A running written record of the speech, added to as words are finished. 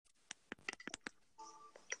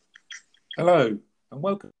Hello, and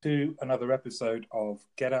welcome to another episode of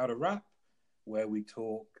Get Out of Rap, where we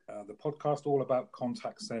talk the podcast all about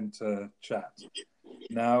contact center chat.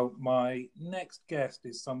 Now, my next guest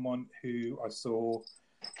is someone who I saw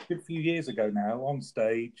a good few years ago now on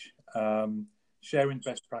stage, sharing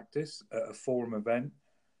best practice at a forum event.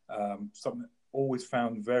 Something always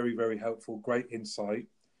found very, very helpful, great insight.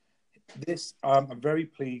 I'm very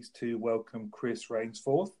pleased to welcome Chris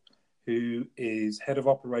Rainsforth, who is Head of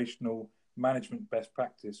Operational Management Best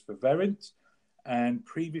Practice for Verint, and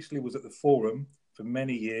previously was at the forum for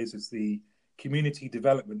many years as the Community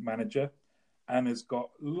Development Manager, and has got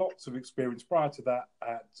lots of experience prior to that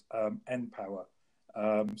at NPower.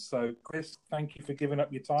 So, Chris, thank you for giving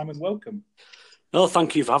up your time and welcome. No,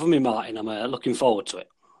 thank you for having me, Martin. I'm looking forward to it.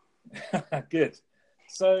 Good.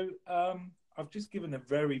 So, I've just given a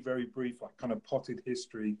very, very brief, kind of potted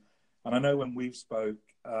history. And I know when we've spoke,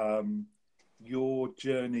 your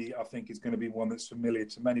journey, I think, is going to be one that's familiar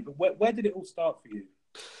to many. But where did it all start for you?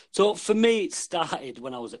 So, for me, it started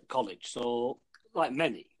when I was at college. So, like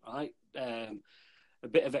many, right? A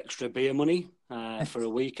bit of extra beer money for a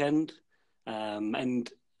weekend. And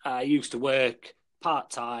I used to work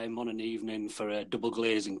part-time on an evening for a double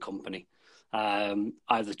glazing company,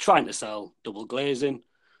 either trying to sell double glazing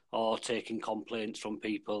or taking complaints from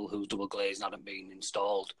people whose double glazing hadn't been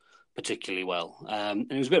installed particularly well. And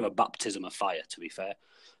it was a bit of a baptism of fire, to be fair.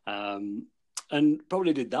 And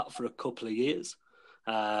probably did that for a couple of years.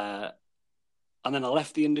 And then I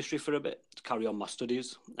left the industry for a bit to carry on my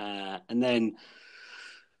studies. And then,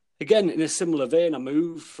 again, in a similar vein, I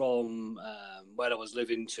moved from where I was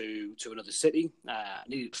living to another city. I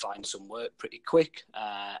needed to find some work pretty quick,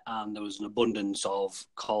 and there was an abundance of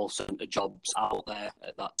call centre jobs out there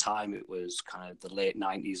at that time. It was kind of the late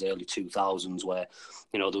 90s, early 2000s, where,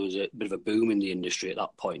 there was a bit of a boom in the industry at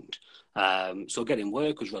that point. So getting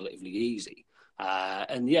work was relatively easy.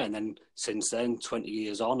 And then since then, 20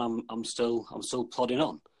 years on, I'm still plodding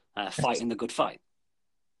on, fighting the good fight.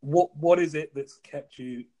 What is it that's kept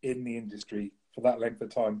you in the industry for that length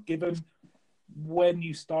of time? Given when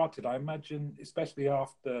you started, I imagine, especially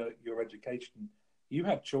after your education, you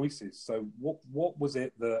had choices. So what was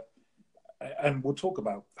it that, and we'll talk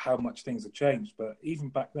about how much things have changed, but even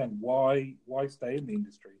back then, why stay in the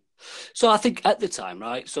industry? So I think at the time,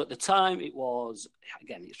 right? So at the time it was,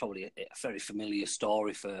 again, it's probably a very familiar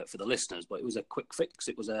story for the listeners, but it was a quick fix.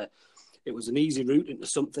 It was an easy route into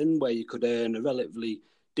something where you could earn a relatively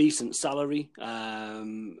decent salary,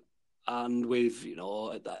 and with,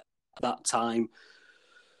 at that time,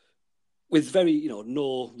 with very,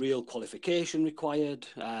 no real qualification required,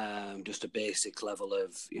 just a basic level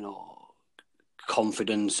of,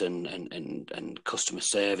 confidence and customer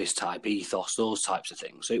service type ethos, those types of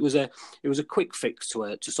things. So it was a quick fix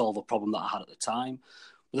to solve a problem that I had at the time.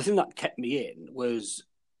 But the thing that kept me in was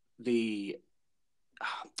the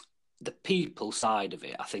people side of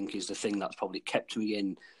it. I think is the thing that's probably kept me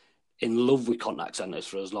in love with contact centres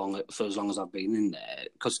for as long as I've been in there.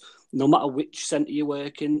 Because no matter which centre you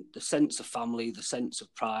work in, the sense of family, the sense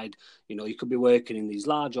of pride, you could be working in these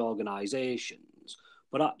large organisations,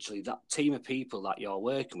 but actually that team of people that you're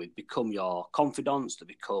working with become your confidants, they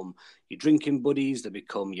become your drinking buddies, they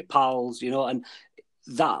become your pals, and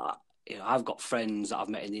that, I've got friends that I've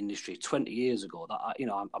met in the industry 20 years ago that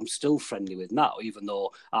I'm still friendly with now, even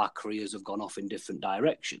though our careers have gone off in different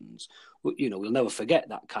directions. We'll never forget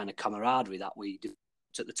that kind of camaraderie that we did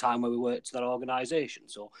at the time where we worked at that organisation.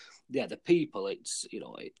 So, yeah, the people, it's,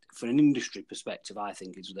 from an industry perspective, I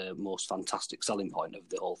think is the most fantastic selling point of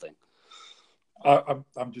the whole thing. I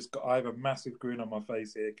have a massive grin on my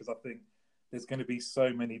face here because I think there's going to be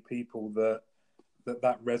so many people that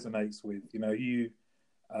resonates with.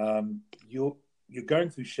 You're going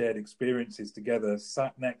through shared experiences together,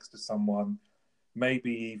 sat next to someone,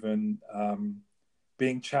 maybe even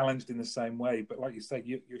being challenged in the same way. But like you say,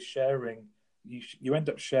 you're sharing. You end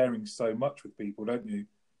up sharing so much with people, don't you?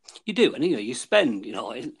 You do, and you spend, in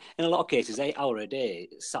a lot of cases, 8 hours a day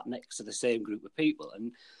sat next to the same group of people,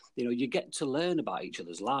 and you get to learn about each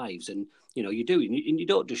other's lives, and you do, and you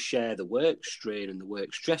don't just share the work strain and the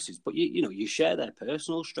work stresses, but you share their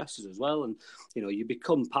personal stresses as well, and you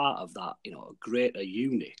become part of that a greater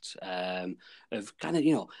unit of kind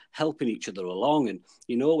of helping each other along, and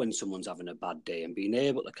when someone's having a bad day and being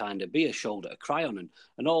able to kind of be a shoulder to cry on,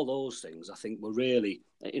 and all those things, I think were really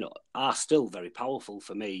are still very powerful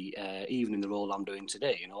for me, even in the role I'm doing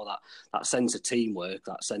today. That sense of teamwork,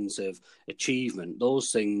 that sense of achievement,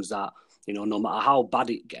 those things that no matter how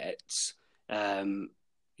bad it gets,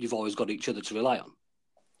 you've always got each other to rely on.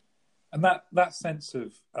 And that sense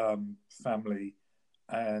of family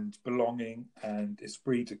and belonging and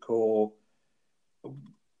esprit de corps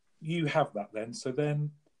you have that then. So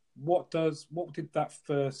then what did that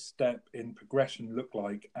first step in progression look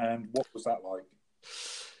like, and what was that like?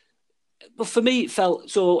 But for me, it felt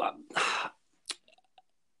so.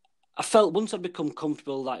 I felt once I'd become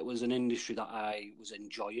comfortable that it was an industry that I was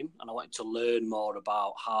enjoying, and I wanted to learn more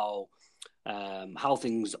about how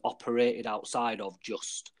things operated outside of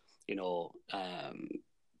just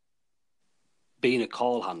being a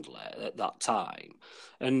call handler at that time.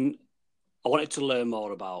 And I wanted to learn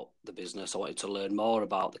more about the business. I wanted to learn more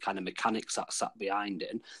about the kind of mechanics that sat behind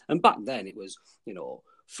it. And back then it was,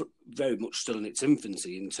 very much still in its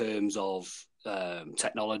infancy in terms of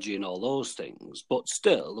technology and all those things. But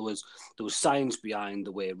still, there was science behind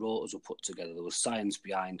the way rotors were put together. There was science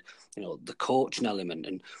behind, the coaching element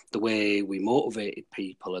and the way we motivated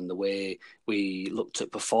people and the way we looked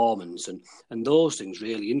at performance. And those things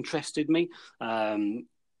really interested me.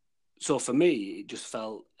 So for me, it just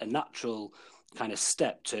felt a natural kind of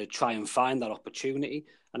step to try and find that opportunity.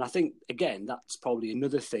 And I think, again, that's probably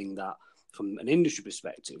another thing that, from an industry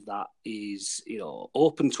perspective, that is,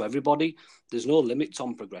 open to everybody. There's no limits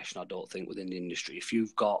on progression, I don't think, within the industry. If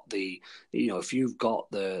you've got the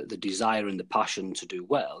desire and the passion to do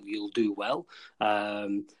well, you'll do well.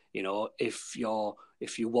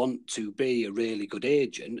 If you want to be a really good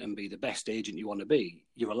agent and be the best agent you want to be,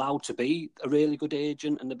 you're allowed to be a really good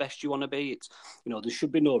agent and the best you want to be. It's, there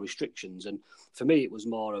should be no restrictions. And for me, it was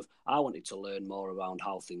more of, I wanted to learn more around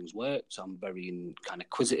how things worked. So I'm very kind of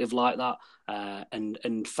inquisitive like that,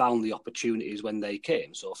 and found the opportunities when they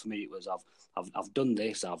came. So for me, it was, I've done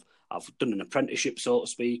this, I've done an apprenticeship, so to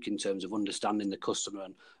speak, in terms of understanding the customer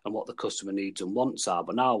and what the customer needs and wants are.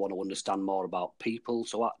 But now I want to understand more about people.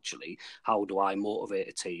 So actually, how do I motivate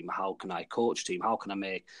a team? How can I coach a team? How can I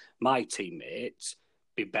make my teammates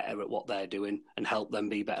be better at what they're doing and help them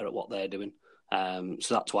be better at what they're doing? So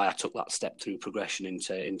that's why I took that step through progression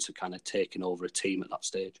into kind of taking over a team at that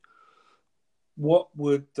stage. What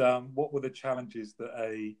were the challenges that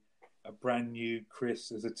a brand new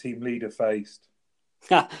Chris as a team leader faced?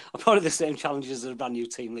 Probably the same challenges as a brand new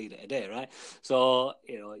team leader today, right? So,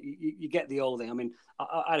 you get the old thing. I mean,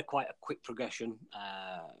 I had quite a quick progression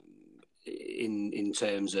in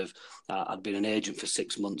terms of I'd been an agent for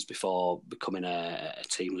 6 months before becoming a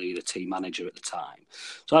team leader, team manager at the time.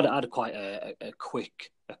 So I had quite a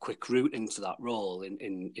quick route into that role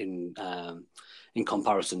in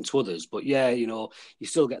comparison to others. But yeah, you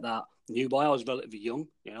still get that new boy. I was relatively young,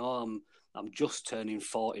 I'm just turning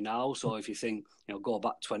 40 now. So if you think, go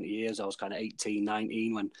back 20 years, I was kind of 18,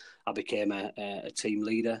 19 when I became a team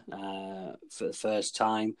leader for the first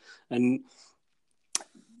time. And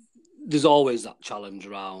there's always that challenge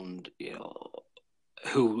around,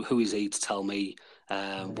 who is he to tell me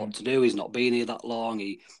what to do? He's not been here that long.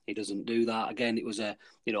 He doesn't do that. Again, it was and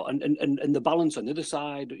the balance on the other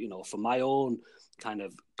side, for my own kind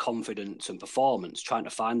of confidence and performance, trying to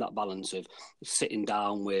find that balance of sitting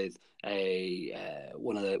down with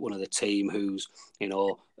one of the team who's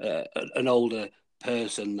an older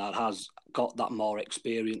person that has got that more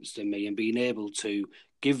experience than me, and being able to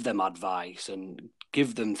give them advice and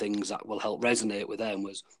give them things that will help resonate with them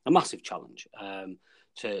was a massive challenge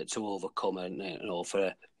to overcome, and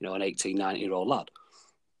for an 18, 19-year-old lad.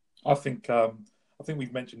 I think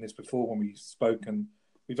we've mentioned this before when we've spoken.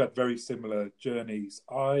 We've had very similar journeys.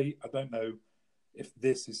 I don't know if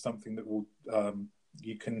this is something that will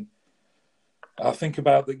you can think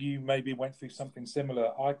about, that you maybe went through something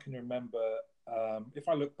similar. I can remember, if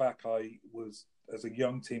I look back, I was, as a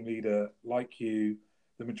young team leader like you,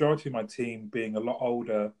 the majority of my team being a lot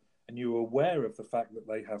older, and you were aware of the fact that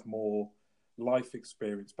they have more life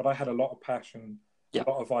experience. But I had a lot of passion, a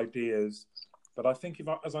lot of ideas. But I think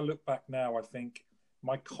as I look back now, I think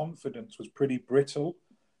my confidence was pretty brittle.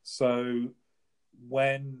 So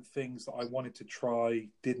when things that I wanted to try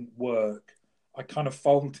didn't work, I kind of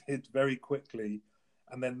folded very quickly.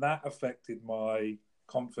 And then that affected my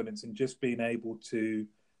confidence in just being able to,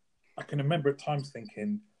 I can remember at times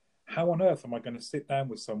thinking, how on earth am I going to sit down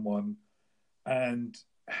with someone and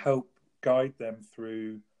help guide them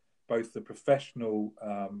through both the professional,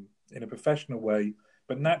 in a professional way,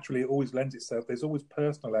 but naturally it always lends itself. There's always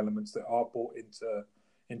personal elements that are brought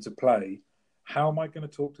into play. How am I going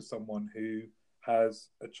to talk to someone who has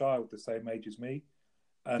a child the same age as me?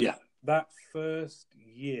 And that first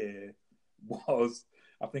year was,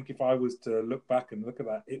 I think if I was to look back and look at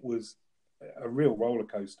that, it was a real roller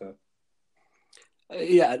coaster.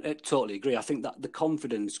 Yeah, I totally agree. I think that the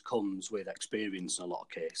confidence comes with experience in a lot of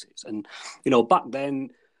cases. And, back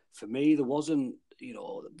then, for me, there wasn't,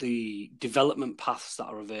 the development paths that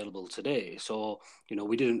are available today. So,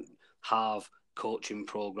 we didn't have coaching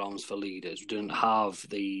programs for leaders. We didn't have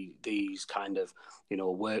these kind of,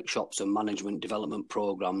 workshops and management development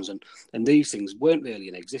programs, and these things weren't really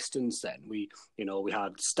in existence then. We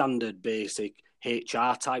had standard basic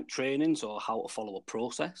HR type training, so how to follow a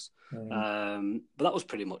process. But that was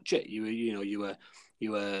pretty much it. You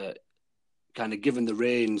were kind of given the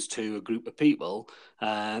reins to a group of people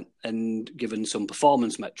and given some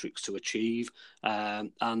performance metrics to achieve,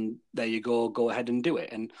 and there you go ahead and do it.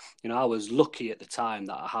 And I was lucky at the time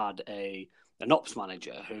that I had an ops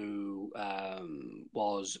manager who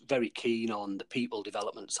was very keen on the people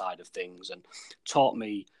development side of things, and taught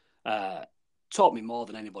me more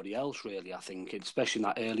than anybody else, really, I think, especially in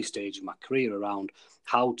that early stage of my career, around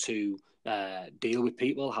how to deal with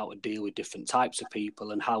people, how to deal with different types of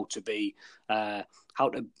people, and how to be how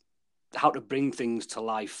to bring things to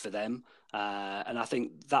life for them. And I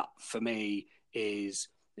think that for me is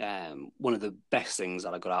one of the best things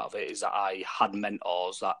that I got out of it, is that I had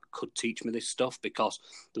mentors that could teach me this stuff, because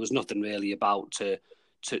there was nothing really about to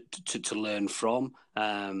learn from,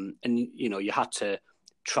 and you had to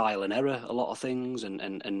trial and error a lot of things and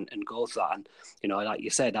go through that. And like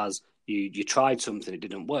you said, as you tried something, it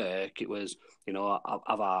didn't work, it was am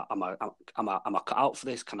I cut out for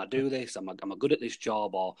this? Can I do this? Am I good at this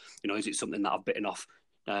job? Or is it something that I've bitten off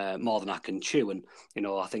more than I can chew? And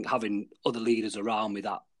I think having other leaders around me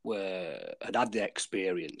that had the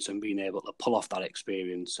experience and being able to pull off that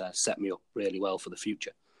experience set me up really well for the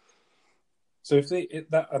future. So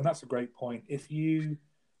and that's a great point. If you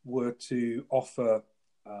were to offer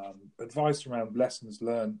advice around lessons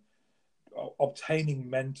learned, obtaining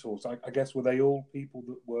mentors, I guess, were they all people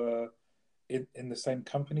that were in the same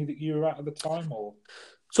company that you were at the time, or?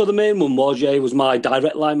 So the main one was my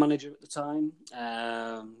direct line manager at the time,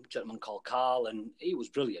 a gentleman called Carl, and he was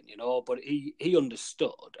brilliant, but he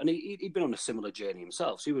understood, and he'd been on a similar journey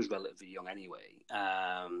himself, so he was relatively young anyway,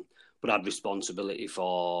 but had responsibility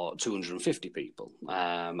for 250 people.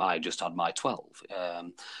 I just had my 12.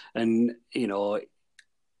 And,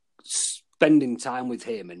 spending time with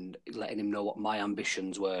him and letting him know what my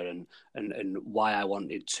ambitions were and why I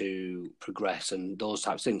wanted to progress and those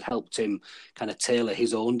types of things helped him kind of tailor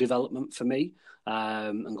his own development for me,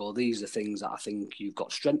 and go, these are things that I think you've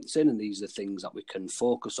got strengths in, and these are things that we can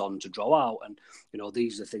focus on to draw out, and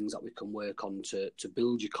these are things that we can work on to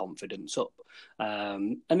build your confidence up.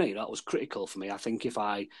 And that was critical for me. I think if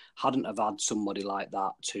I hadn't have had somebody like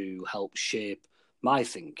that to help shape my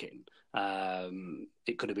thinking,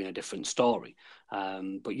 it could have been a different story.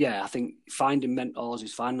 But yeah, I think finding mentors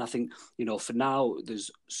is fine. I think, for now,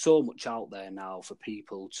 there's so much out there now for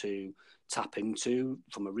people to tap into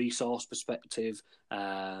from a resource perspective.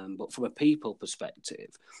 But from a people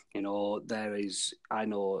perspective, there is, I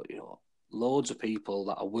know, loads of people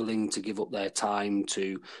that are willing to give up their time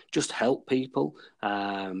to just help people.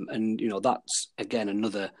 And, that's, again,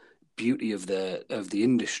 another beauty of the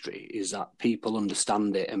industry, is that people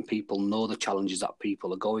understand it and people know the challenges that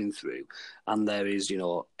people are going through, and there is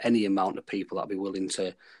any amount of people that be willing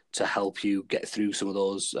to help you get through some of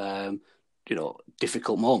those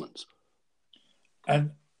difficult moments.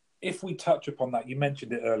 And if we touch upon that, you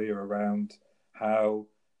mentioned it earlier around how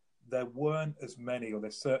there weren't as many, or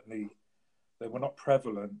they were not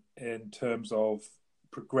prevalent in terms of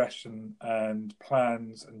progression and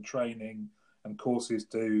plans and training and courses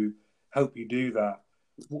to help you do that.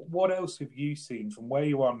 What else have you seen from where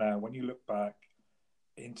you are now, when you look back,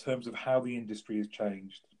 in terms of how the industry has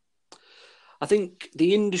changed? I think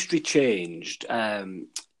the industry changed. For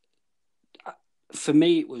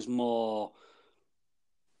me, it was more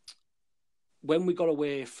when we got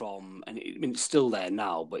away from, and it's still there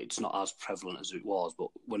now, but it's not as prevalent as it was. But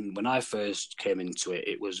when I first came into it,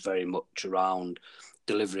 it was very much around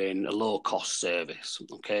delivering a low-cost service.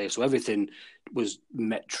 Okay, so everything was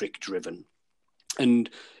metric-driven, and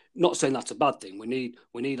not saying that's a bad thing. We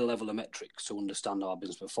need a level of metrics to understand how our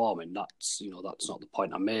business is performing. That's not the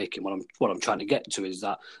point I'm making. What I'm trying to get to is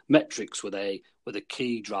that metrics were the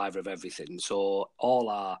key driver of everything. So all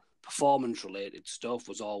our performance-related stuff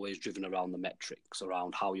was always driven around the metrics,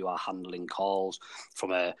 around how you are handling calls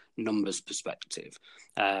from a numbers perspective.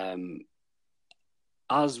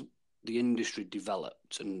 As the industry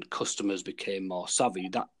developed and customers became more savvy,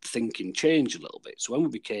 that thinking changed a little bit. So when we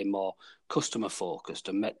became more customer focused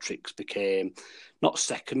and metrics became not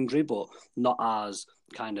secondary, but not as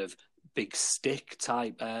kind of big stick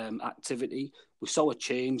type activity, we saw a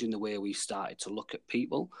change in the way we started to look at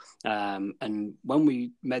people. And when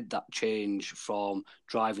we made that change from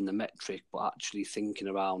driving the metric, but actually thinking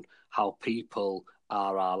around how people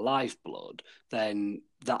are our lifeblood, then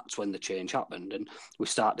that's when the change happened, and we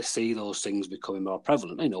start to see those things becoming more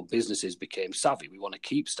prevalent. Businesses became savvy. We want to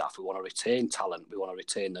keep staff, we want to retain talent, we want to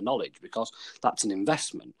retain the knowledge, because that's an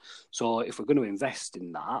investment. So if we're going to invest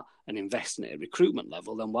in that and invest in it at recruitment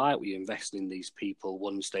level, then why aren't we investing in these people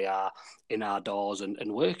once they are in our doors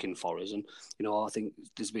and working for us? And I think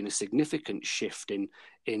there's been a significant shift in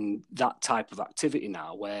that type of activity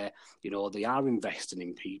now, where they are investing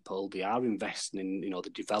in people, they are investing in the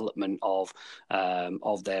development of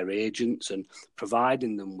their agents, and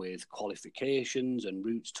providing them with qualifications and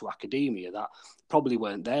routes to academia that probably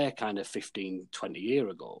weren't there kind of 15, 20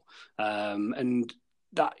 years ago. And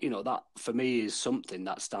that for me is something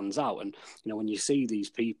that stands out. And when you see these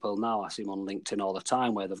people now, I see them on LinkedIn all the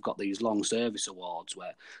time, where they've got these long service awards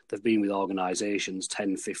where they've been with organisations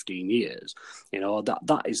 10, 15 years.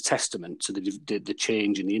 That is testament to the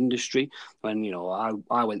change in the industry. When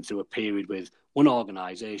I went through a period with one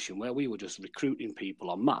organisation where we were just recruiting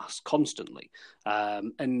people en masse constantly,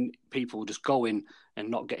 and people were just going and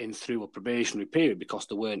not getting through a probationary period because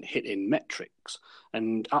they weren't hitting metrics.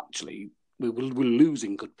 And actually, we were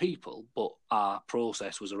losing good people, but our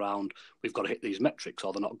process was around, we've got to hit these metrics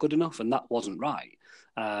or they're not good enough, and that wasn't right.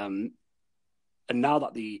 And now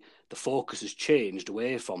that the focus has changed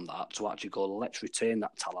away from that to actually go, let's retain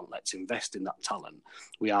that talent, let's invest in that talent,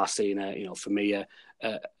 we are seeing for me, a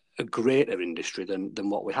greater industry than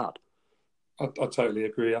what we had. I totally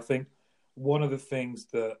agree. I think one of the things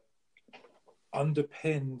that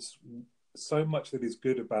underpins so much that is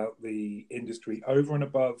good about the industry, over and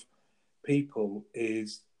above people,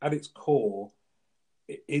 is at its core,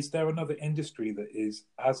 is there another industry that is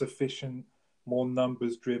as efficient, more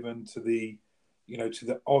numbers driven, to the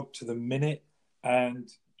odd, to the minute,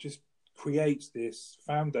 and just creates this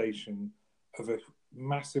foundation of a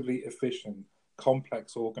massively efficient,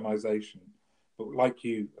 complex organization? But like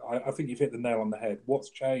you, I think you've hit the nail on the head.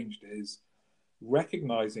 What's changed is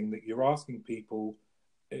recognizing that you're asking people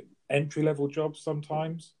entry-level jobs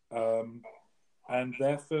sometimes, and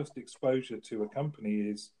their first exposure to a company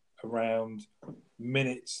is around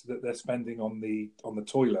minutes that they're spending on the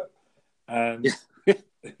toilet, and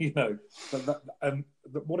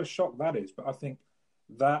what a shock that is. But I think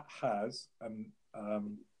that has, and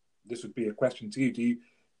this would be a question to you.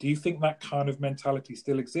 Do you think that kind of mentality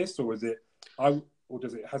still exists, or has it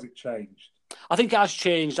changed? I think it has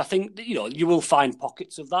changed. I think you will find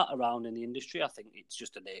pockets of that around in the industry. I think it's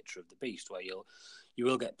just the nature of the beast, where you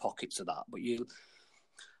will get pockets of that. But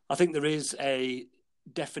I think there is a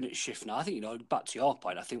definite shift now. I think back to your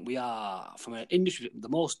point, I think we are, from an industry, the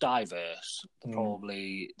most diverse,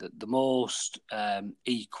 probably the most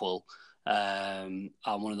equal, and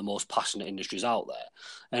one of the most passionate industries out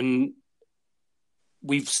there. And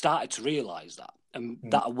we've started to realise that. And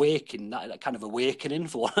that kind of awakening,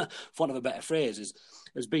 for want of a better phrase,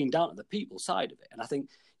 has been down to the people side of it. And I think,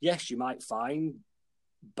 yes, you might find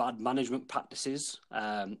bad management practices,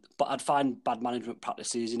 but I'd find bad management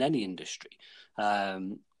practices in any industry.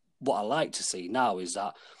 What I like to see now is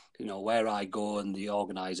that, where I go and the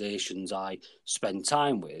organisations I spend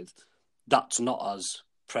time with, that's not as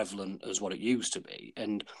prevalent as what it used to be.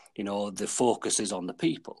 And, the focus is on the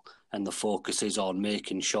people, and the focus is on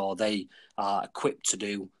making sure they are equipped to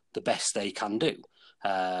do the best they can do,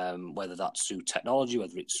 whether that's through technology,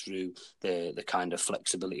 whether it's through the kind of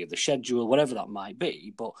flexibility of the schedule, whatever that might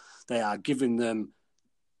be. But they are giving them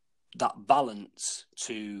that balance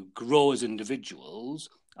to grow as individuals,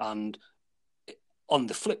 and on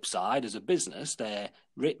the flip side, as a business, they're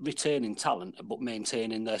retaining talent but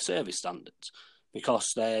maintaining their service standards,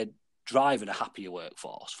 because they're driving a happier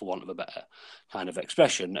workforce, for want of a better kind of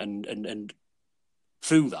expression, and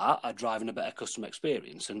through that are driving a better customer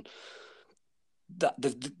experience. And that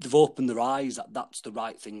they've opened their eyes that that's the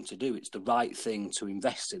right thing to do. It's the right thing to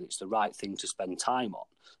invest in. It's the right thing to spend time on.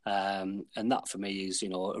 And that for me is,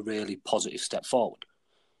 a really positive step forward.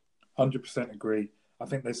 100% agree. I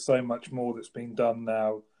think there's so much more that's been done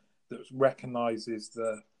now that recognises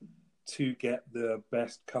that to get the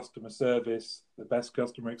best customer service, the best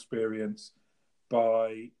customer experience,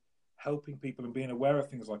 by helping people and being aware of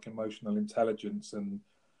things like emotional intelligence, and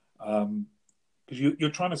because you're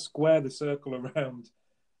trying to square the circle around,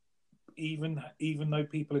 even though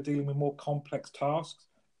people are dealing with more complex tasks,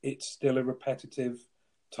 it's still a repetitive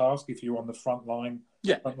task if you're on the frontline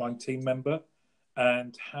team member,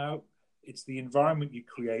 and how it's the environment you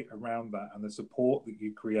create around that and the support that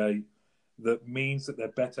you create that means that they're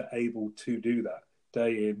better able to do that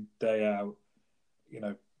day in, day out.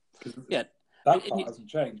 That part hasn't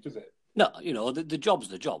changed, does it? No, the job's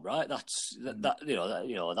the job, right? That's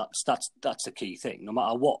that's the key thing. No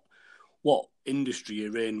matter what industry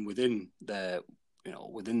you're in within the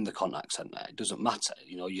within the contact centre, it doesn't matter.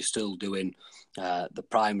 You're still doing the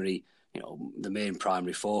primary. The main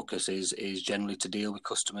primary focus is generally to deal with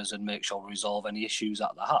customers and make sure we resolve any issues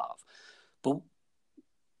that they have. But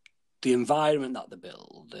the environment that they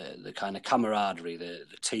build, the kind of camaraderie, the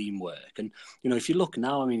teamwork, and if you look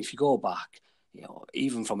now, if you go back,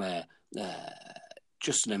 even from a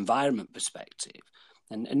just an environment perspective,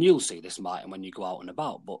 and you'll see this, Martin, when you go out and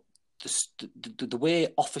about, but the way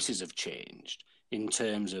offices have changed in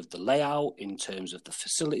terms of the layout, in terms of the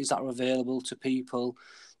facilities that are available to people,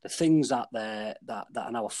 the things that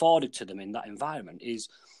are now afforded to them in that environment is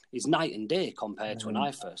night and day compared to when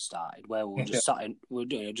I first started, where we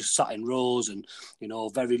were just sat in rows and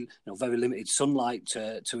very limited sunlight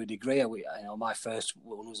to a degree. My first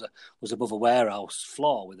one was above a warehouse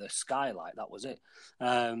floor with a skylight. That was it.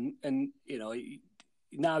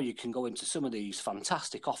 Now you can go into some of these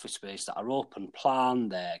fantastic office space that are open plan.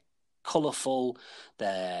 They're colourful.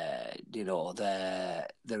 They're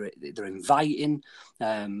inviting.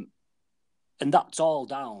 And that's all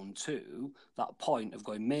down to that point of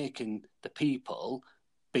making the people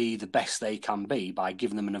be the best they can be by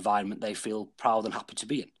giving them an environment they feel proud and happy to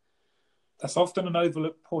be in. That's often an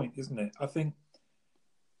overlooked point, isn't it? I think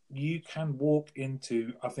you can walk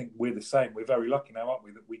into, I think we're the same. We're very lucky now, aren't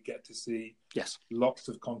we, that we get to see lots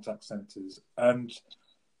of contact centres. And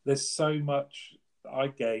there's so much I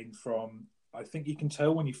gain from, I think you can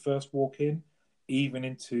tell when you first walk in, even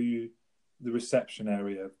into the reception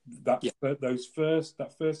area, that first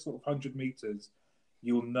sort of 100 meters,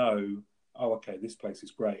 you'll know, oh, okay, this place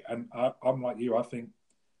is great. And I'm like you, I think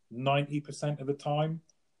 90% of the time,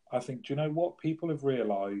 I think, do you know what? People have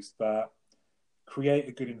realised that create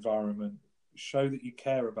a good environment, show that you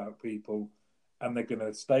care about people, and they're going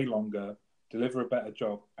to stay longer, deliver a better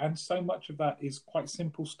job. And so much of that is quite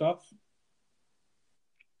simple stuff.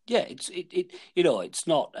 Yeah, it's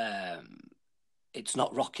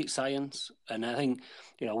not rocket science, and I think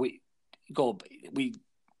we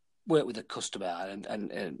worked with a customer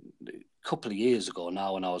and a couple of years ago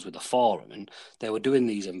now when I was with a forum, and they were doing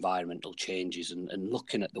these environmental changes and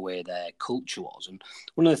looking at the way their culture was, and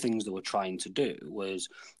one of the things they were trying to do was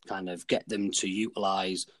kind of get them to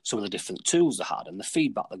utilise some of the different tools they had, and the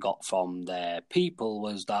feedback they got from their people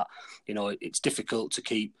was that it's difficult to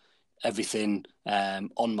keep everything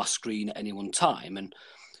on my screen at any one time, and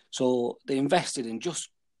so they invested in just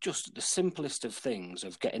the simplest of things,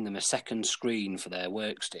 of getting them a second screen for their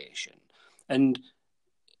workstation. And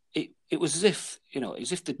it was as if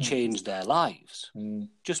they'd changed their lives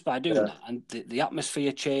just by doing that. And the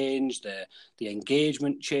atmosphere changed, the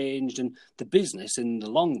engagement changed, and the business in the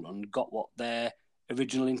long run got what their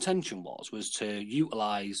original intention was to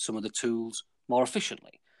utilise some of the tools more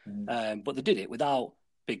efficiently. But they did it without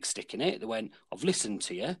big stick in it. They went, I've listened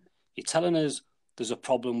to you. You're telling us there's a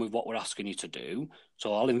problem with what we're asking you to do,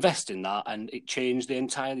 so I'll invest in that. And it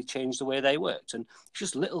entirely changed the way they worked. And it's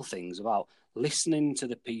just little things about listening to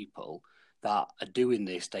the people that are doing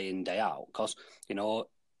this day in, day out. Because,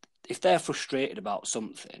 if they're frustrated about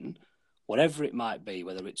something, whatever it might be,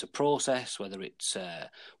 whether it's a process, whether it's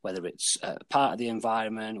part of the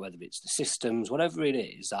environment, whether it's the systems, whatever it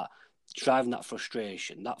is, that driving that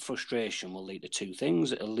frustration will lead to two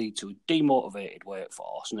things. It'll lead to a demotivated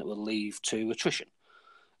workforce, and it will lead to attrition.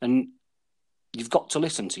 And you've got to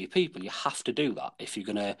listen to your people. You have to do that if you're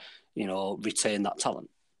going to, retain that talent.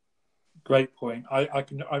 Great point. I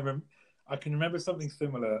can remember something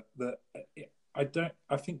similar that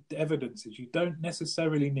I think the evidence is you don't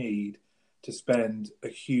necessarily need to spend a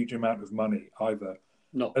huge amount of money either.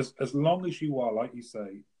 No. As long as you are, like you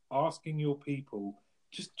say, asking your people,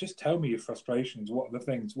 just tell me your frustrations. What are the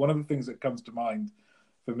things? One of the things that comes to mind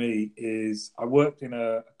for me is I worked in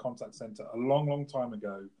a contact center a long, long time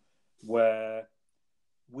ago where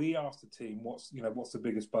we asked the team, what's the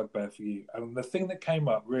biggest bugbear for you? And the thing that came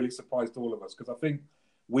up really surprised all of us, because I think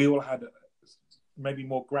we all had maybe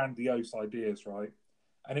more grandiose ideas, right?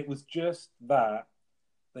 And it was just that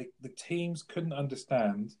the teams couldn't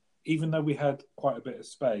understand, even though we had quite a bit of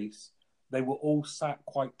space, they were all sat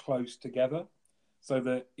quite close together. So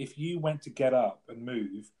that if you went to get up and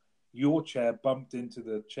move, your chair bumped into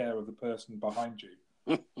the chair of the person behind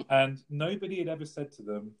you. And nobody had ever said to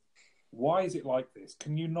them, why is it like this?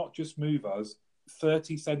 Can you not just move us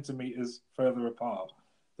 30 centimetres further apart?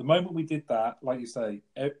 The moment we did that, like you say,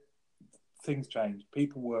 things changed.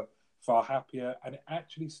 People were far happier, and it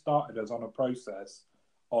actually started us on a process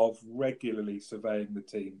of regularly surveying the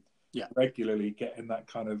team, regularly getting that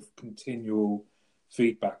kind of continual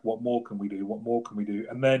feedback. What more can we do? What more can we do?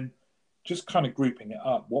 And then just kind of grouping it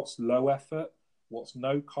up. What's low effort? What's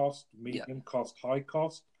no cost, medium cost, high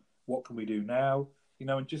cost? what can we do now,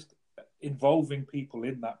 and just involving people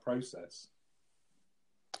in that process.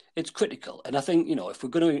 It's critical, and I think if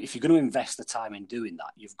you're going to invest the time in doing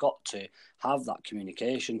that, you've got to have that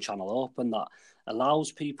communication channel open that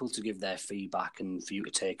allows people to give their feedback and for you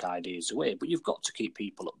to take ideas away. But you've got to keep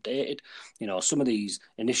people updated. Some of these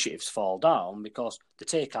initiatives fall down because they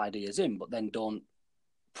take ideas in, but then don't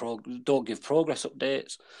give progress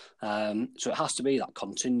updates. So it has to be that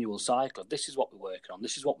continual cycle of this is what we're working on,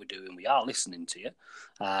 this is what we're doing, we are listening to you,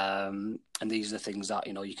 and these are the things that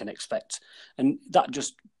you can expect, and that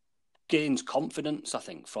just gains confidence, I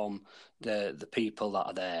think, from the people that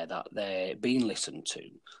are there, that they're being listened to,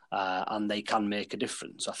 and they can make a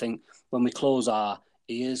difference. I think when we close our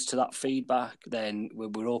ears to that feedback, then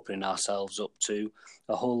we're opening ourselves up to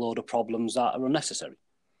a whole load of problems that are unnecessary.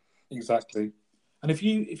 Exactly. And if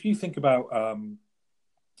you think about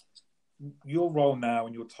your role now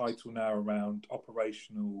and your title now around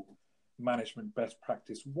operational management best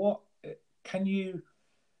practice,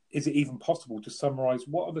 is it even possible to summarize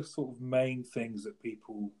what are the sort of main things that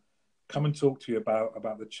people come and talk to you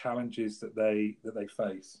about the challenges that they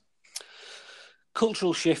face?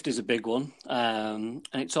 Cultural shift is a big one, and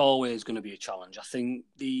it's always going to be a challenge. I think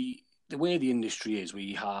the way the industry is,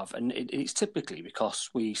 we have, and it's typically because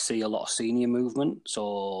we see a lot of senior movement.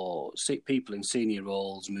 So people in senior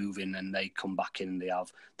roles move in and they come back in, they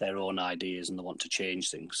have their own ideas and they want to change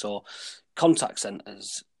things. So contact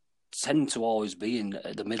centres tend to always be in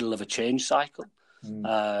the middle of a change cycle,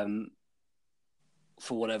 for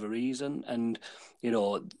whatever reason. And,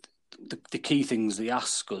 the key things they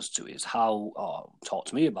ask us to is talk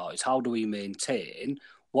to me about is how do we maintain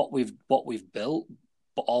what we've built,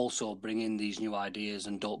 but also bring in these new ideas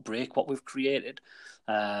and don't break what we've created,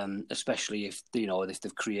 especially if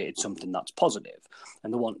they've created something that's positive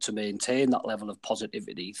and they want to maintain that level of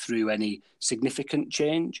positivity through any significant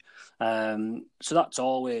change. So that's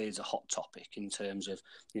always a hot topic in terms of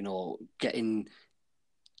getting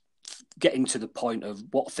to the point of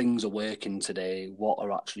what things are working today, what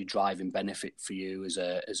are actually driving benefit for you as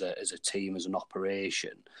a team, as an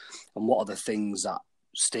operation, and what are the things that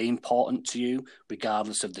stay important to you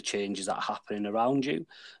regardless of the changes that are happening around you,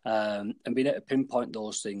 and being able to pinpoint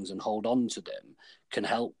those things and hold on to them can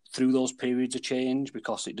help through those periods of change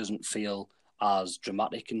because it doesn't feel as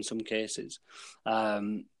dramatic in some cases.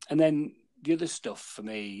 And then the other stuff for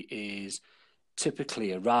me is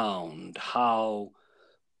typically around how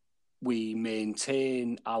we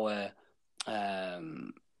maintain our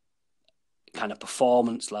kind of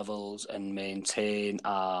performance levels and maintain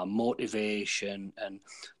our motivation and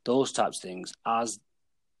those types of things as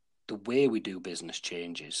the way we do business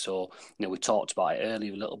changes. So, we talked about it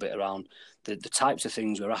earlier a little bit around the types of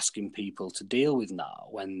things we're asking people to deal with now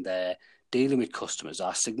when they're dealing with customers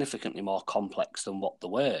are significantly more complex than what they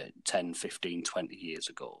were 10, 15, 20 years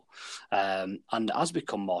ago, and has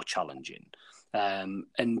become more challenging.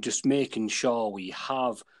 And just making sure we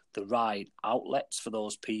have the right outlets for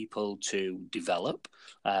those people to develop,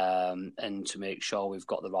 and to make sure we've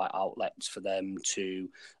got the right outlets for them to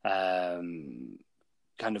kind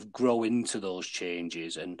of grow into those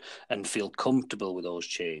changes and feel comfortable with those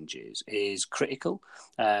changes is critical.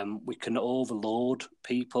 We can overload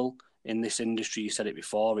people in this industry. You said it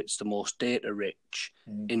before, it's the most data-rich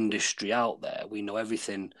industry out there. We know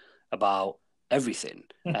everything about everything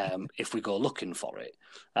if we go looking for it,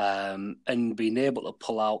 and being able to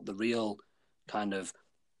pull out the real kind of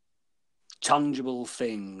tangible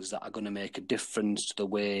things that are going to make a difference to the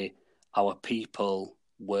way our people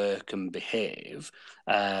work and behave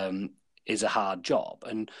is a hard job.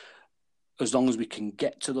 And as long as we can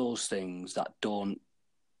get to those things that don't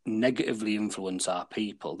negatively influence our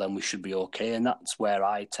people, then we should be okay. And that's where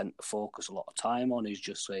I tend to focus a lot of time on, is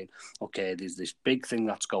just saying, okay, there's this big thing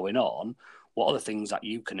that's going on. What are the things that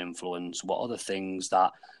you can influence? What are the things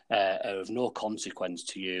that are of no consequence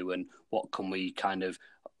to you? And what can we kind of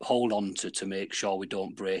hold on to make sure we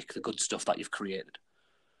don't break the good stuff that you've created?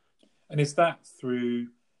 And is that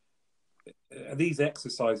are these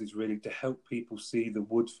exercises really to help people see the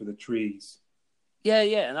wood for the trees? Yeah,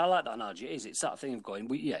 and I like that analogy. It's that thing of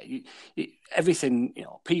going, everything,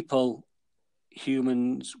 people,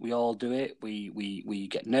 humans, we all do it. We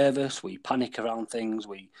get nervous, we panic around things,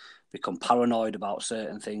 we become paranoid about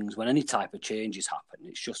certain things. When any type of changes happen,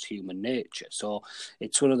 it's just human nature. So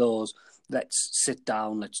it's one of those, let's sit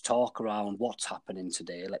down, let's talk around what's happening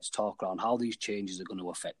today. Let's talk around how these changes are going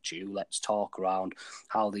to affect you. Let's talk around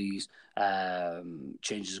how these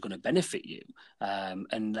changes are going to benefit you.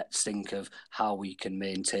 And let's think of how we can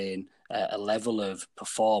maintain a level of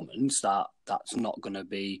performance that that's not going to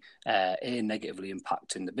be negatively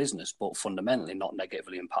impacting the business, but fundamentally not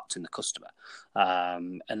negatively impacting the customer.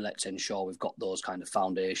 And let's ensure we've got those kind of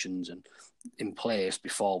foundations and in place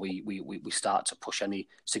before we start to push any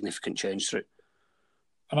significant change through.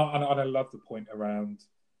 And I love the point around,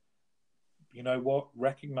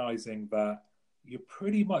 recognizing that you're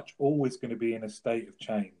pretty much always going to be in a state of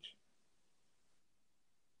change.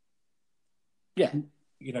 Yeah.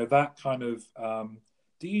 That kind of,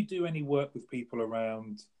 do you do any work with people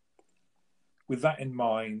around, with that in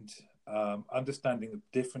mind, understanding that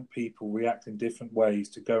different people react in different ways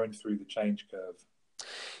to going through the change curve?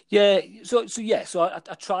 Yeah, so I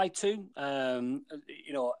try to.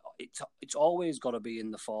 It's always got to be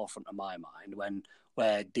in the forefront of my mind when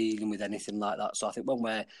we're dealing with anything like that. So I think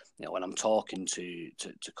when I'm talking to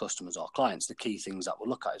customers or clients, the key things that we'll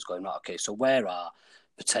look at is going, right, okay, so where are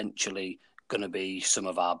potentially going to be some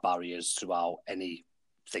of our barriers throughout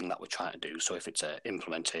anything that we're trying to do? So if it's an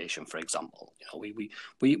implementation, for example, we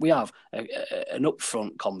have an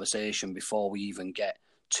upfront conversation before we even get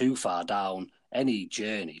too far down any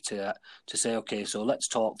journey to say, okay, so let's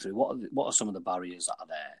talk through what are some of the barriers that are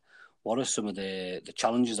there. What are some of the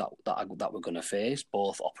challenges that we're going to face,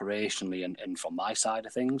 both operationally and from my side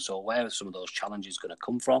of things? So where are some of those challenges going to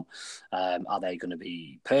come from? Are they going to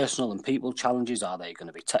be personal and people challenges? Are they going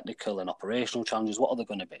to be technical and operational challenges? What are they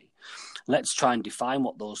going to be? Let's try and define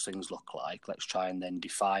what those things look like. Let's try and then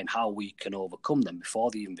define how we can overcome them before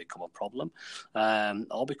they even become a problem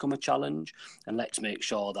or become a challenge. And let's make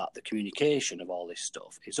sure that the communication of all this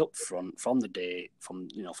stuff is up front from day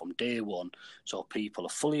one, so people are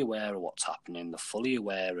fully aware of what's happening. They're fully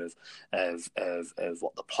aware of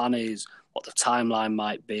what the plan is, what the timeline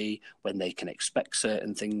might be, when they can expect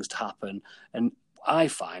certain things to happen. And I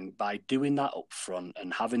find by doing that up front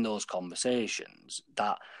and having those conversations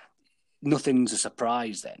that nothing's a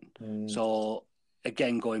surprise then. So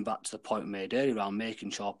again, going back to the point we made earlier around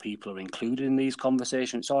making sure people are included in these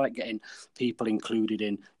conversations. It's all right getting people included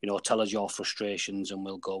in, tell us your frustrations and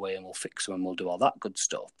we'll go away and we'll fix them and we'll do all that good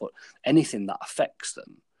stuff. But anything that affects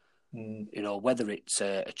them, whether it's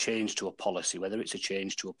a change to a policy, whether it's a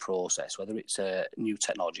change to a process, whether it's a new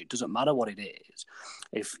technology, it doesn't matter what it is.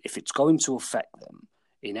 If it's going to affect them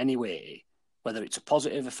in any way, whether it's a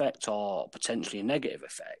positive effect or potentially a negative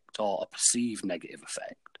effect or a perceived negative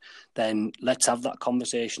effect, then let's have that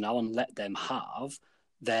conversation now and let them have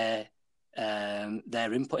their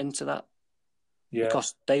input into that. Yeah.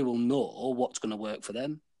 Because they will know what's going to work for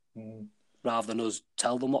them. Rather than us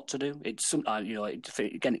tell them what to do. It's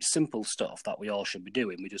it's simple stuff that we all should be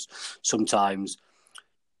doing. We just sometimes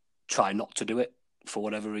try not to do it for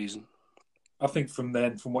whatever reason. I think from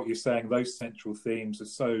what you're saying, those central themes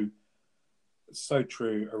are so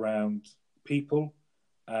true around people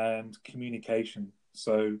and communication.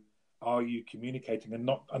 So are you communicating and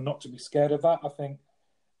not to be scared of that? I think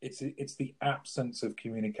it's the absence of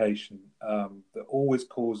communication that always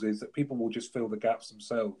causes that people will just fill the gaps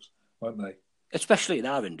themselves, won't they? Especially in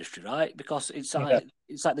our industry, right? Because it's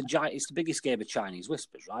the biggest game of Chinese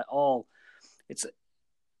whispers, right? It's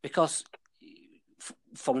because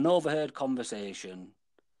from an overheard conversation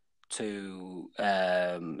to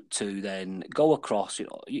then go across, you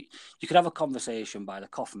could have a conversation by the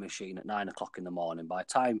coffee machine at 9 o'clock in the morning. By the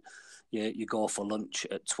time you go for lunch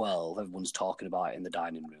at 12, everyone's talking about it in the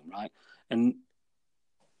dining room, right? And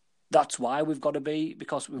that's why we've got to be,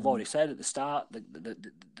 because we've already said at the start,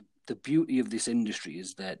 the beauty of this industry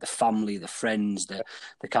is the family, the friends, the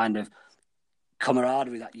kind of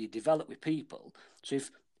camaraderie that you develop with people. So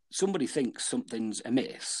if somebody thinks something's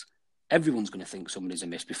amiss, everyone's going to think somebody's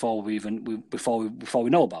amiss before we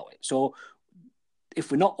know about it. So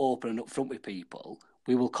if we're not open and upfront with people,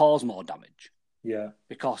 we will cause more damage. Yeah.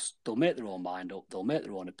 Because they'll make their own mind up, they'll make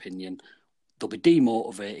their own opinion, they'll be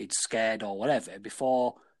demotivated, scared or whatever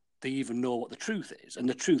before they even know what the truth is. And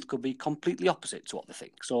the truth could be completely opposite to what they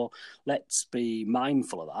think. So let's be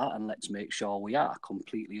mindful of that and let's make sure we are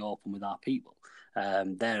completely open with our people.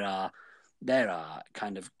 There are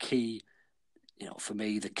kind of key, for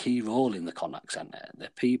me, the key role in the contact centre. The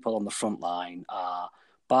people on the front line are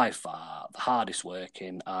by far the hardest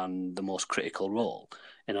working and the most critical role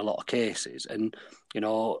in a lot of cases. And,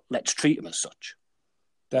 let's treat them as such.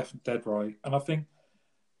 Dead right. And I think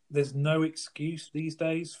there's no excuse these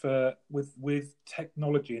days with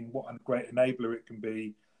technology and what a great enabler it can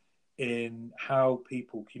be in how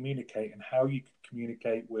people communicate and how you can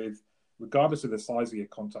communicate with, regardless of the size of your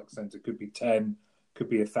contact centre, could be 10, could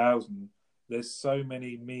be 1,000. There's so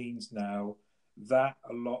many means now that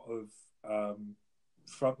a lot of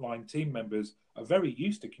frontline team members are very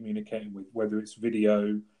used to communicating with, whether it's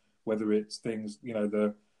video, whether it's things,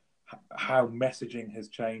 how messaging has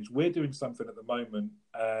changed. We're doing something at the moment,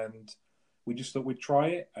 and we just thought we'd try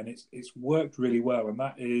it, and it's worked really well. And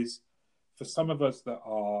that is, for some of us that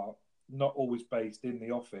are not always based in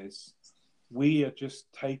the office, we are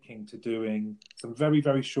just taking to doing some very,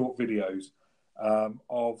 very short videos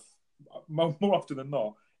of, more often than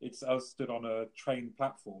not, it's us stood on a train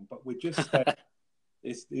platform, but we're just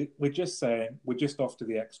we're just off to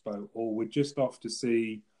the expo, or we're just off to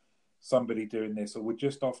see somebody doing this, or we're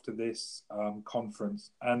just off to this conference,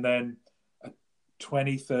 and then a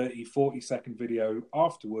 20, 30, 40-second video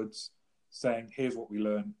afterwards saying, here's what we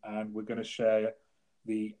learned, and we're going to share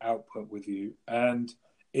the output with you. And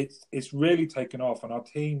it's really taken off, and our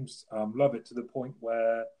teams love it, to the point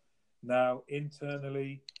where now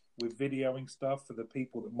internally we're videoing stuff for the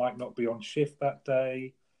people that might not be on shift that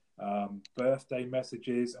day, birthday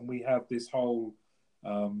messages, and we have this whole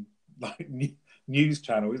like news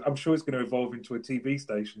channel. I'm sure it's going to evolve into a TV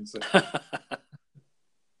station. So,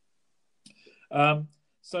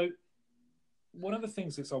 so one of the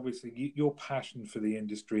things that's obviously your passion for the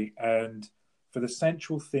industry and for the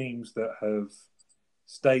central themes that have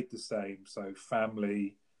stayed the same. So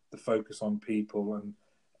family, the focus on people, and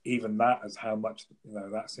even that as how much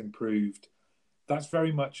that's improved. That's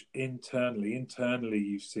very much internally. Internally,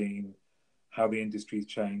 you've seen how the industry's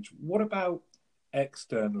changed. What about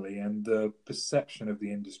externally and the perception of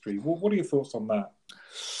the industry? What are your thoughts on that?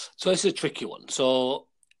 So it's a tricky one. So,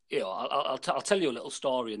 I'll tell you a little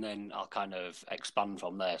story, and then I'll kind of expand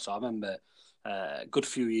from there. So I remember a good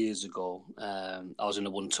few years ago, I was in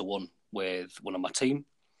a one-to-one with one of my team,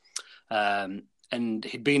 and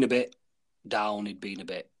he'd been a bit down. He'd been a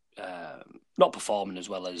bit not performing as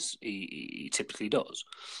well as he typically does,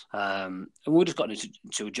 and we just got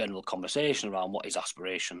into a general conversation around what his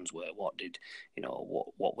aspirations were. What did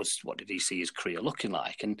he see his career looking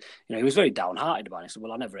like? And he was very downhearted about it. He said,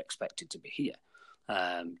 "Well, I never expected to be here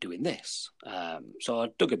doing this." So I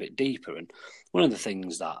dug a bit deeper, and one of the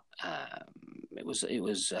things that it was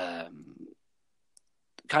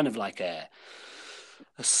kind of like a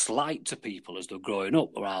slight to people as they're growing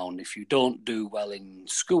up around, if you don't do well in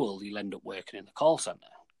school, you'll end up working in the call centre.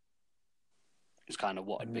 It's kind of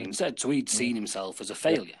what had been said. So he'd seen himself as a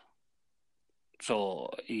failure.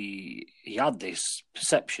 So he had this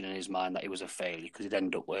perception in his mind that he was a failure because he'd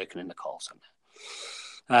end up working in the call centre.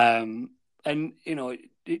 And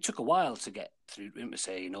it took a while to get through him to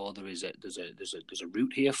say, there's a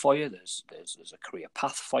route here for you. There's a career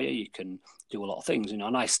path for you. You can do a lot of things,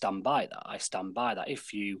 and I stand by that.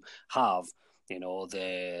 If you have,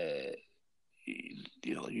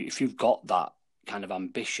 if you've got that kind of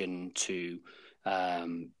ambition to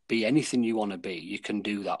be anything you want to be, you can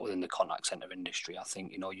do that within the contact center industry. I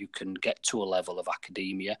think, you can get to a level of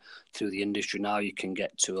academia through the industry now. You can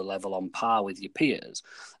get to a level on par with your peers,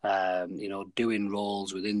 doing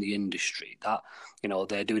roles within the industry that,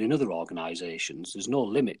 they're doing in other organisations. There's no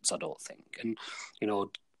limits, I don't think. And,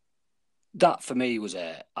 that for me was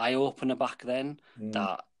a eye-opener back then,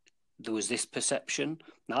 that there was this perception.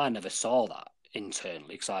 Now, I never saw that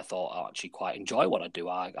internally, because I thought I actually quite enjoy what I do.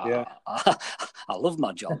 I love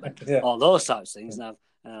my job and all those types of things. And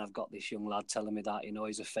I've got this young lad telling me that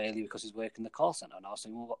he's a failure because he's working in the call centre, and I was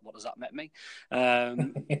thinking, well, what does that make me?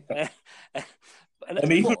 An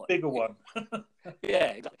even bigger one.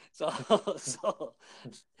 Yeah, exactly. So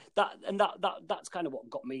that's kind of what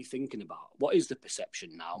got me thinking about what is the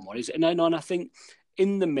perception now, and what is it? And I think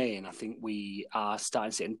in the main, I think we are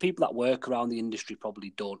starting to see, and people that work around the industry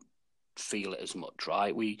probably don't feel it as much,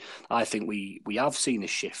 right? I think we have seen a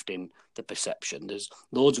shift in the perception. There's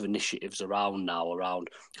loads of initiatives around now around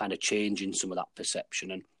kind of changing some of that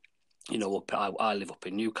perception. And I live up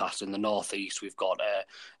in Newcastle in the northeast. We've got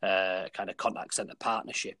a kind of contact centre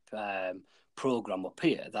partnership program up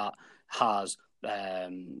here that has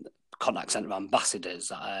contact centre ambassadors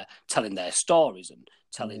that are telling their stories and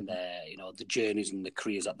telling their, the journeys and the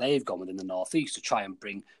careers that they've gone within the northeast to try and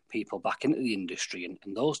bring people back into the industry and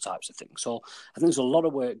those types of things. So I think there's a lot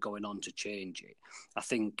of work going on to change it. I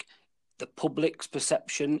think the public's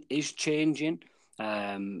perception is changing,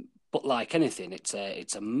 but like anything, it's a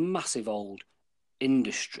massive old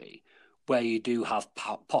industry where you do have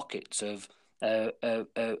pockets of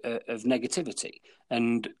negativity.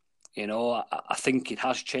 And I think it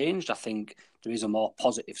has changed. I think there is a more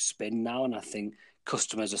positive spin now, and I think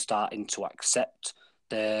customers are starting to accept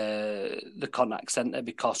the contact centre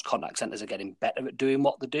because contact centres are getting better at doing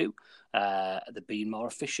what they do. They're being more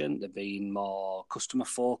efficient, they're being more customer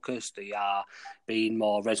focused, they are being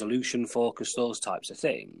more resolution focused, those types of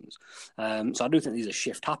things. So I do think there's a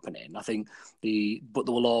shift happening. I think but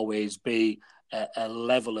there will always be a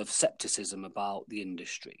level of scepticism about the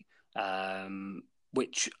industry.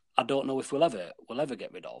 which I don't know if we'll ever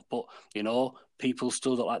get rid of. But people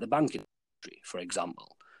still don't like the banking industry, for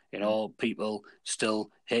example. People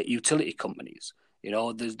still hate utility companies.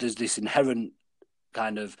 There's this inherent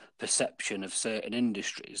kind of perception of certain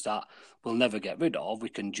industries that we'll never get rid of. We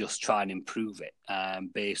can just try and improve it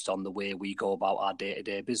based on the way we go about our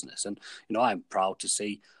day-to-day business. And, I'm proud to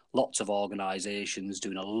see lots of organisations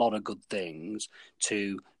doing a lot of good things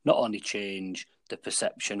to not only change the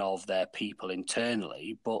perception of their people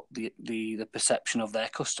internally, but the perception of their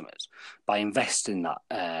customers by investing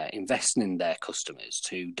in their customers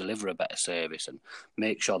to deliver a better service and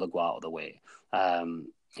make sure they go out of the way.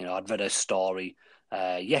 I'd read a story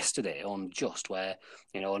yesterday on Just where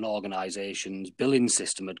an organisation's billing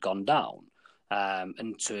system had gone down,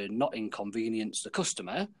 and to not inconvenience the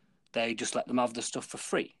customer, they just let them have the stuff for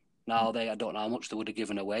free. Now I don't know how much they would have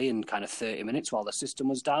given away in kind of 30 minutes while the system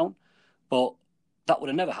was down, but that would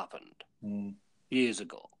have never happened years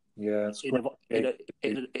ago. Yeah,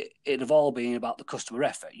 it'd have all been about the customer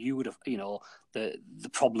effort. You would have, the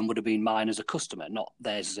problem would have been mine as a customer, not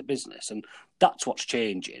theirs as a business. And that's what's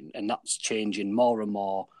changing, and that's changing more and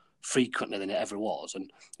more frequently than it ever was.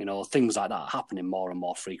 And, things like that happening more and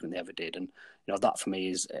more frequently than they ever did. And, that for me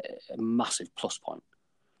is a massive plus point.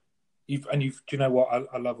 Do you know what?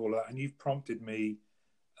 I love all that. And you've prompted me.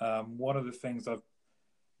 One of the things that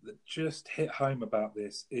just hit home about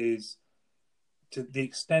this is to the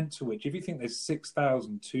extent to which, if you think there's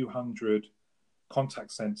 6,200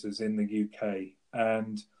 contact centres in the UK,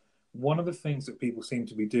 and one of the things that people seem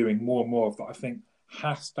to be doing more and more of that I think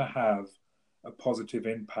has to have a positive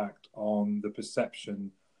impact on the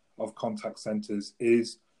perception of contact centres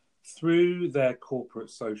is through their corporate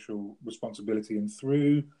social responsibility and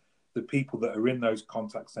through the people that are in those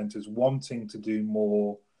contact centres wanting to do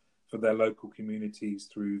more for their local communities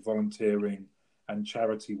through volunteering and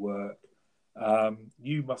charity work.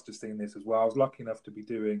 You must have seen this as well. I was lucky enough to be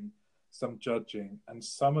doing some judging, and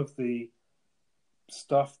some of the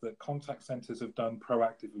stuff that contact centres have done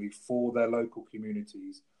proactively for their local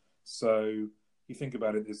communities. So you think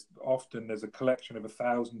about it, there's a collection of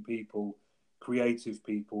 1,000 people, creative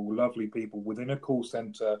people, lovely people within a call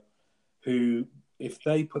centre who, if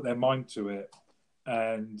they put their mind to it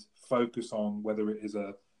and focus on whether it is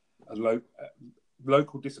a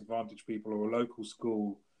local disadvantaged people or a local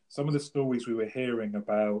school, some of the stories we were hearing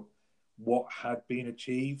about what had been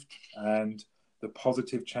achieved and the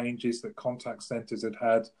positive changes that contact centres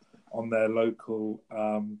had on their local,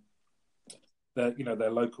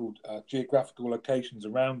 their local geographical locations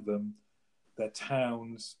around them, their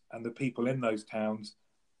towns, and the people in those towns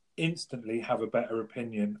instantly have a better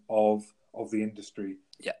opinion of the industry.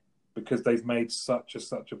 Yeah, because they've made such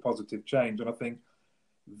a positive change, and I think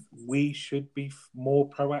we should be more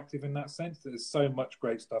proactive in that sense. There's so much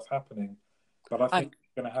great stuff happening, but I think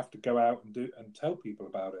we're going to have to go out and tell people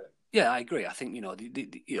about it. Yeah, I agree. I think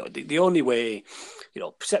the only way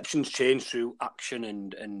perceptions change through action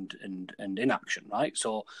and inaction, right?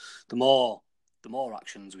 So the more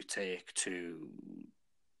actions we take to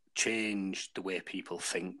change the way people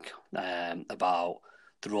think about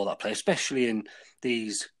the role that play, especially in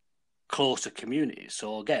these closer communities.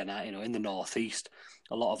 So again, in the northeast,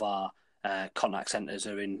 a lot of our contact centres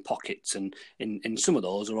are in pockets, and in some of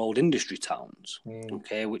those are old industry towns,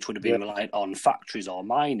 okay, which would have been reliant on factories or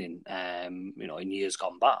mining, in years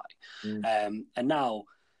gone by. And now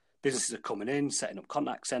businesses are coming in, setting up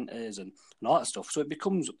contact centres and all that stuff. So it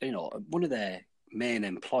becomes, one of their main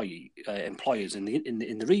employers in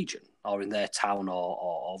the region or in their town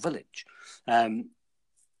or village.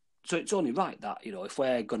 So it's only right that, if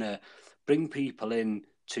we're going to bring people in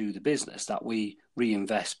to the business, that we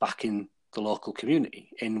reinvest back in the local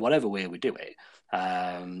community in whatever way we do it,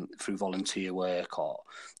 through volunteer work or,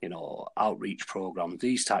 outreach programs,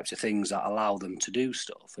 these types of things that allow them to do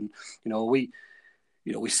stuff. And,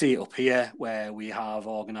 we see it up here where we have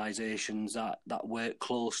organisations that work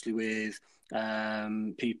closely with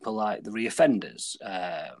people like the Reoffenders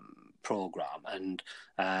program and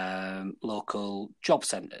local job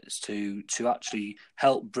centres to actually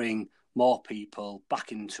help bring more people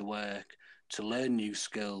back into work, to learn new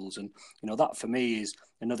skills. And that for me is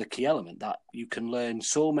another key element, that you can learn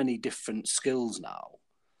so many different skills now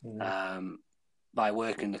by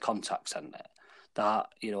working in the contact centre, that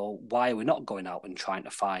why are we not going out and trying to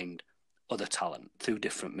find other talent through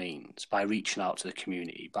different means, by reaching out to the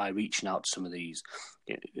community, by reaching out to some of these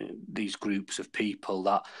groups of people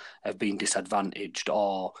that have been disadvantaged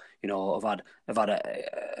or have had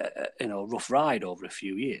a rough ride over a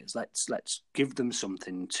few years. Let's give them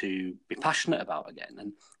something to be passionate about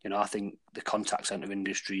again. And I think the contact centre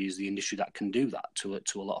industry is the industry that can do that to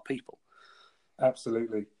a lot of people.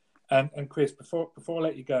 Absolutely. And Chris, before I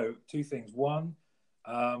let you go, two things. One,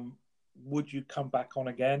 would you come back on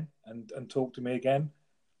again and talk to me again?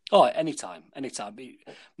 Oh, anytime.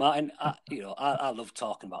 Martin, I love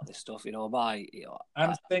talking about this stuff.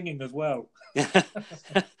 And singing as well.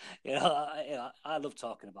 I love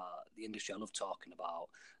talking about the industry. I love talking about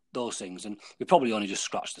those things, and we probably only just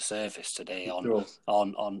scratched the surface today on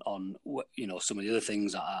some of the other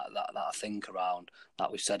things that I think around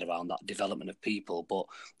that we said around that development of people, but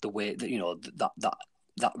the way that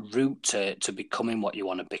that route to becoming what you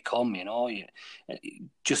want to become.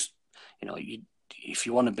 If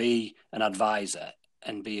you want to be an advisor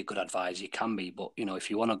and be a good advisor, you can be. But, if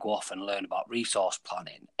you want to go off and learn about resource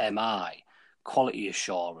planning, MI, quality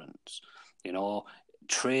assurance,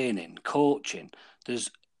 training, coaching,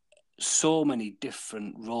 there's so many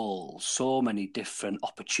different roles, so many different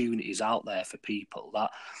opportunities out there for people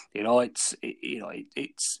that, it's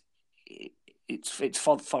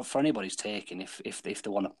for anybody's taking if they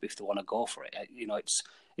want to go for it.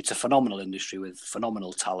 It's a phenomenal industry with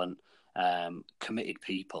phenomenal talent. Committed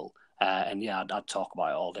people, and I'd talk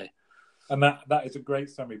about it all day. And that is a great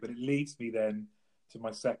summary, but it leads me then to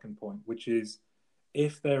my second point, which is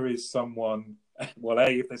if there is someone,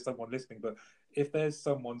 if there's someone listening, but if there's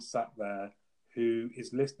someone sat there who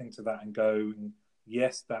is listening to that and going,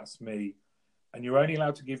 yes, that's me, and you're only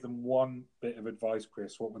allowed to give them one bit of advice,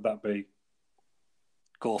 Chris, what would that be?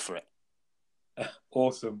 Go for it.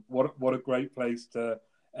 Awesome. What a great place to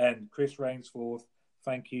end. Chris Rainsforth,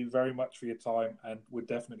 thank you very much for your time, and we'll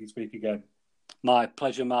definitely speak again. My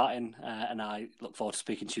pleasure, Martin, and I look forward to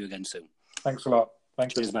speaking to you again soon. Thanks a lot.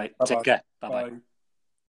 Thank you. Cheers, mate. Bye-bye. Take care. Bye-bye. Bye.